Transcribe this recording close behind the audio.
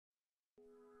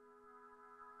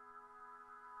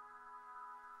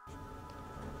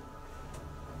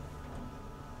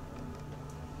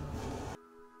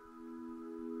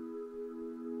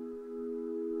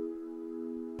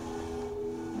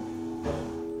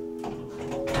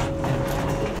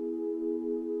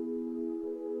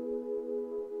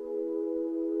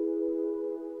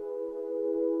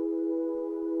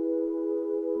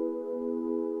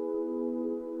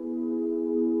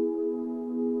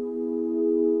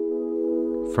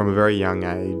From a very young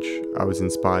age, I was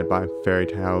inspired by fairy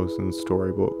tales and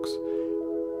storybooks,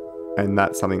 and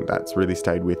that's something that's really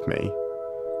stayed with me.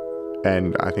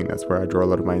 And I think that's where I draw a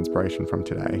lot of my inspiration from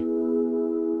today.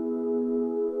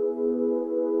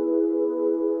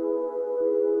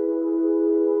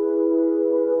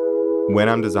 When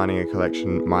I'm designing a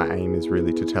collection, my aim is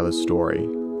really to tell a story.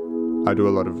 I do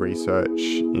a lot of research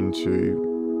into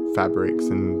fabrics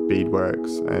and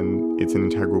beadworks, and it's an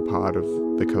integral part of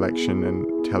the collection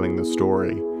and telling the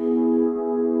story.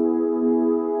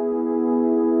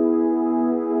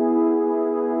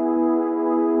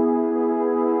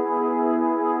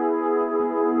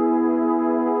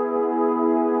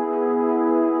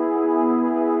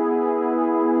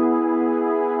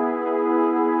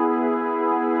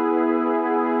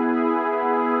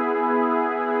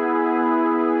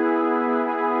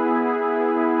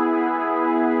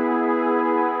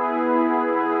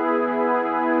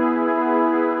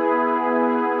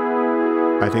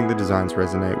 I think the designs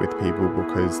resonate with people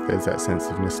because there's that sense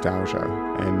of nostalgia,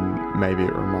 and maybe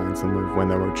it reminds them of when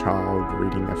they were a child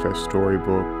reading their first storybook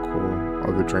or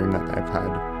of a dream that they've had.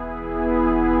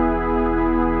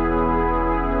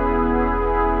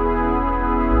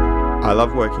 I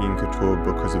love working in couture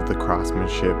because of the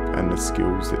craftsmanship and the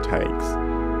skills it takes.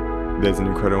 There's an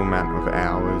incredible amount of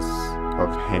hours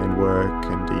of handwork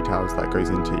and details that goes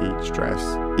into each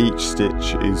dress. Each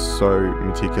stitch is so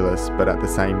meticulous, but at the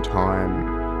same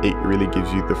time it really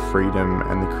gives you the freedom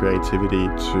and the creativity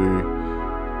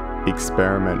to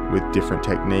experiment with different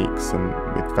techniques and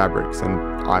with fabrics, and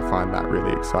I find that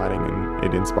really exciting and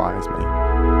it inspires me.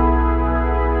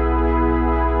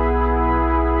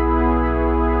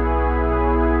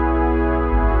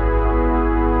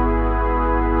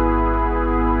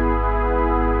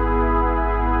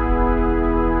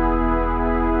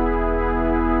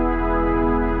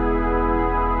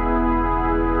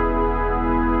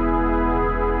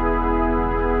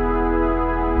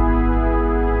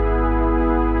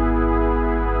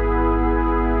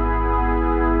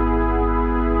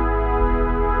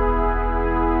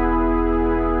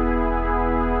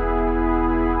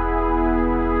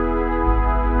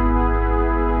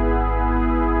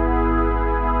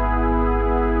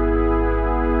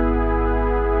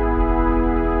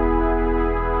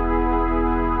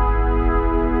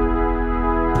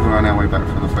 We're on our way back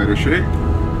from the photo shoot.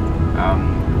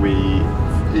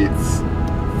 It's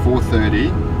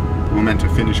 4:30. We're meant to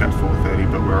finish at 4:30,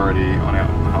 but we're already on our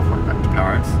halfway back to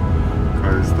Paris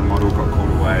because the model got called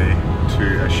away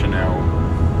to a Chanel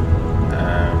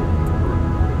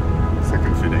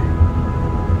second fitting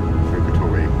for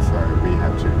Couture Week, so we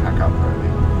had to pack up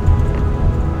early.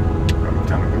 But we've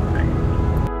done a good thing.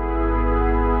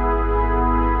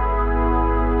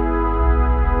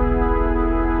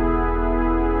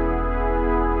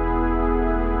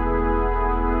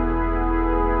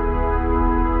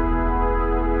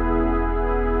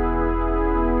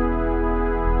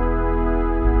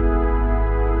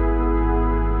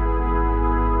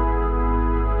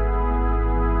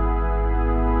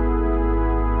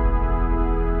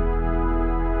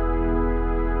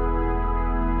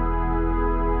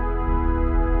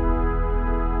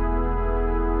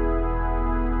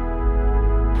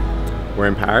 We're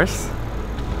in Paris.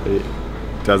 It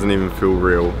doesn't even feel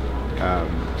real.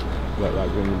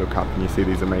 Like when you look up and you see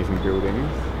these amazing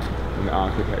buildings and the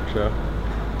architecture,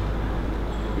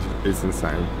 it's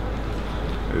insane.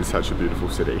 It is such a beautiful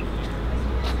city.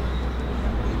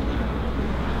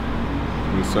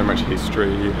 And there's so much history.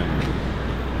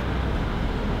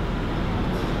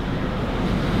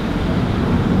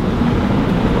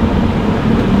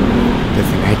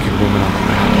 There's a naked woman on the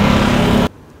map.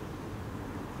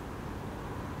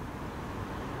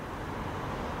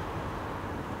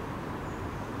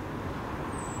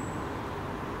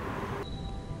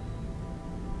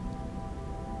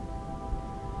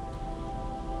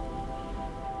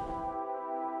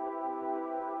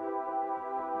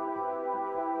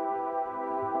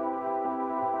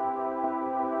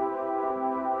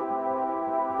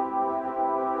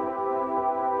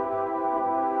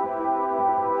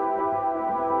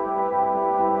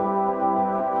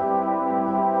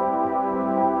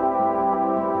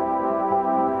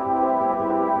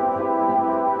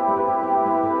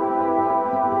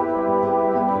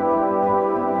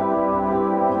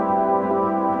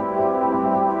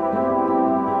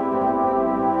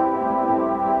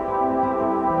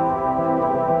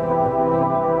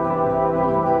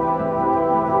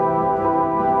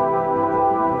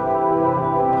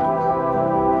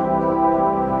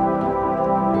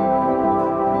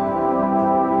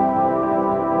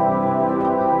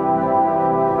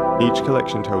 Each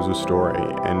collection tells a story,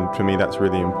 and for me that's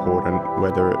really important,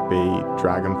 whether it be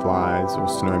dragonflies or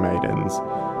snow maidens.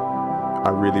 I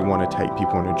really want to take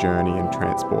people on a journey and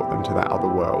transport them to that other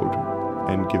world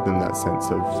and give them that sense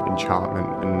of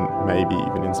enchantment and maybe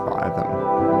even inspire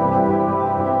them.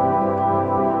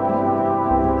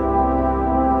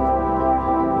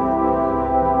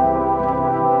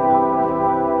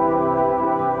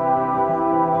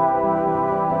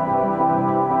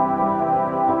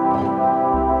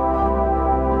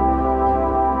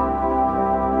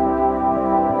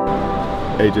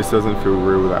 It just doesn't feel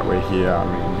real that we're here. I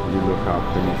mean, you look up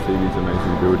and you see these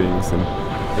amazing buildings and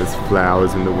there's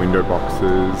flowers in the window boxes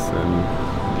and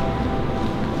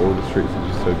all the streets are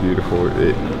just so beautiful.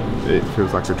 It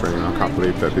feels like a dream. I can't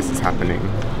believe that this is happening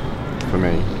for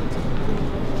me.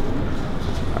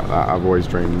 I've always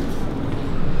dreamed,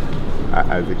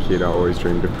 as a kid, I always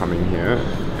dreamed of coming here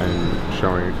and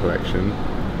showing a collection,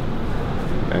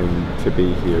 and to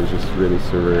be here is just really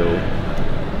surreal.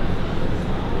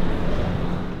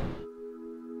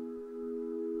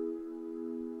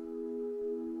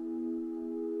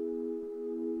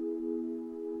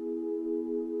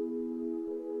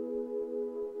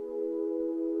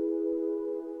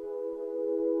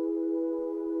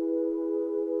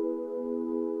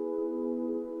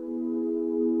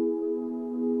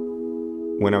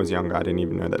 When I was younger, I didn't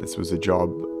even know that this was a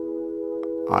job.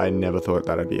 I never thought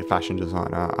that I'd be a fashion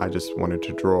designer. I just wanted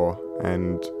to draw,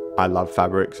 and I love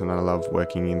fabrics and I love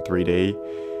working in 3D.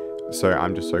 So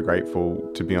I'm just so grateful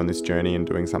to be on this journey and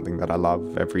doing something that I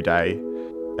love every day,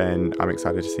 and I'm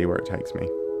excited to see where it takes me.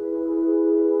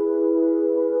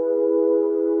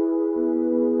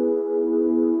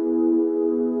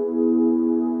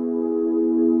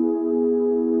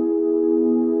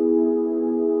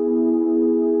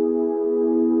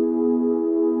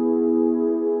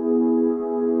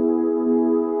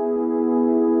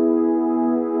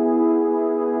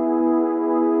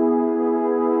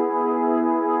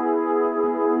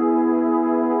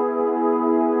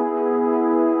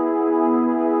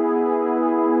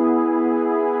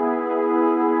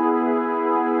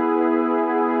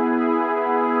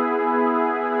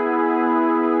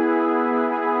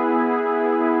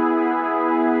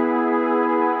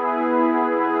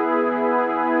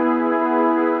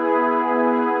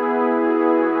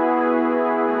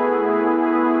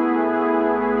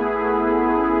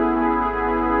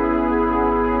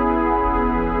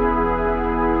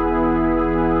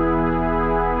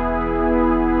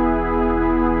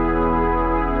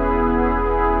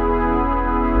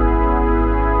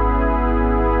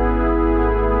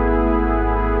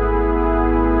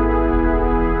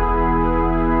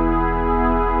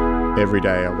 Every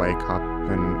day I wake up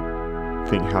and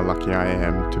think how lucky I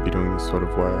am to be doing this sort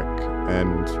of work,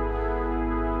 and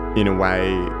in a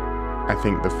way I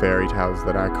think the fairy tales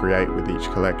that I create with each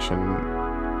collection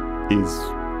is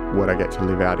what I get to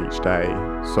live out each day.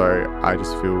 So I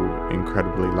just feel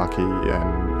incredibly lucky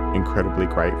and incredibly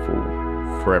grateful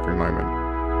for every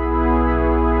moment.